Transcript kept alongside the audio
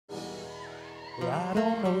Well, I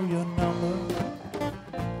don't know your number,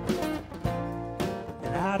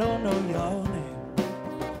 and I don't know your name.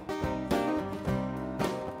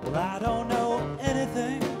 Well, I don't know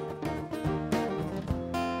anything,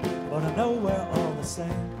 but I know we're all the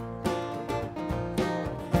same.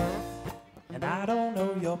 And I don't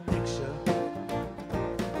know your picture,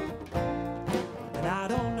 and I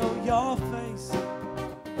don't know your face.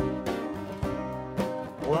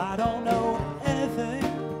 Well, I don't know anything,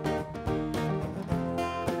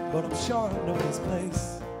 but I'm sure I know this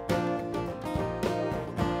place.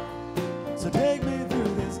 So take me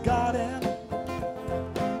through this garden,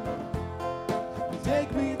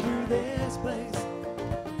 take me through this place.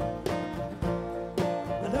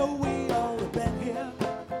 I know we all have been here,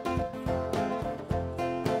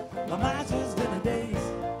 my mind's just in a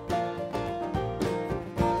daze,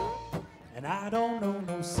 and I don't know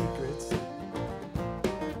no secrets,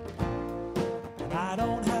 and I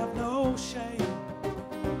don't have no shame.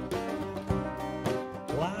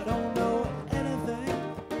 Well, I don't know anything,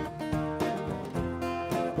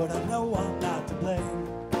 but I know I'm not to blame.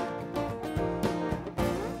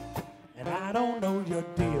 And I don't know your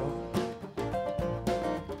deal,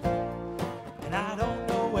 and I don't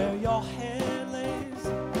know where your head lays.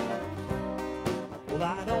 Well,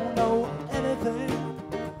 I don't know anything,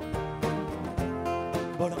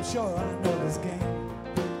 but I'm sure I know this game.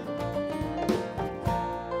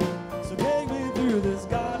 So take me through this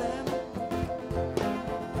garden,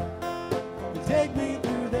 take me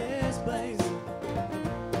through this place.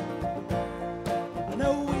 I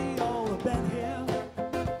know we all have been here,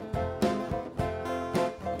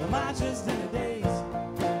 but mine's just in a daze.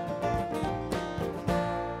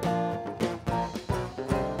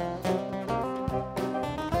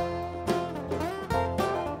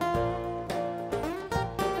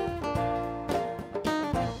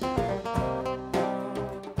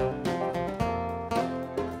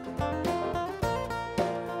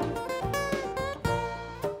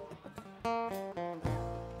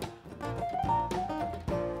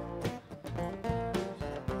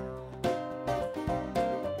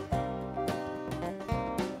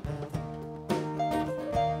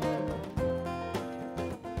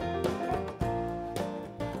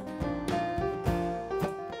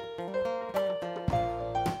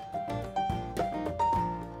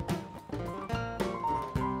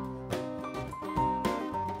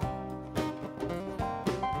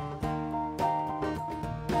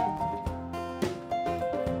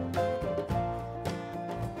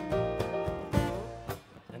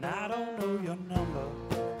 And I don't know your number,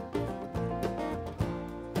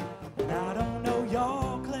 and I don't know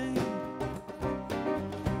your claim.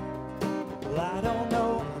 Well, I don't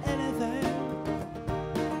know anything,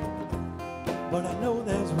 but I know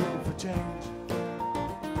there's room for change.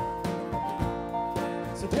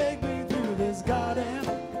 So take me through this garden,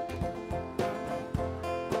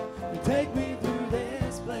 and take me through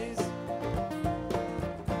this place.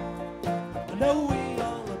 I know we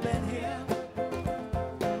all have been here,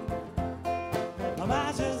 my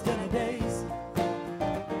mind's just in a daze.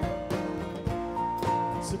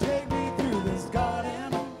 So take me through this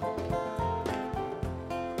garden,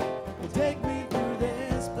 and take me through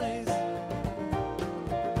this place.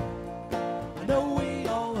 I know we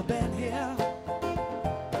all have been here,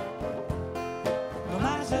 my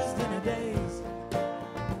mind's just in a daze.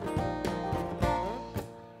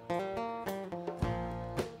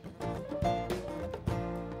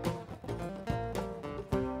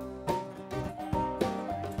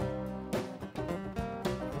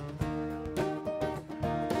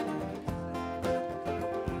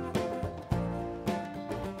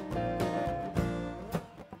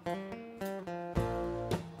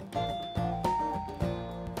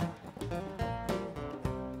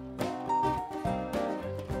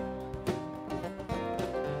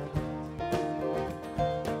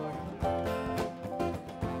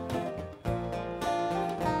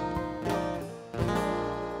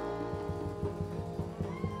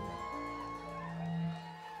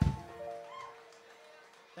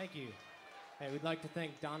 Thank you. Hey, we'd like to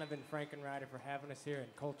thank Donavon Frankenriter for having us here in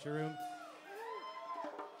Culture Room.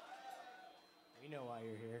 We know why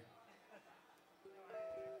you're here.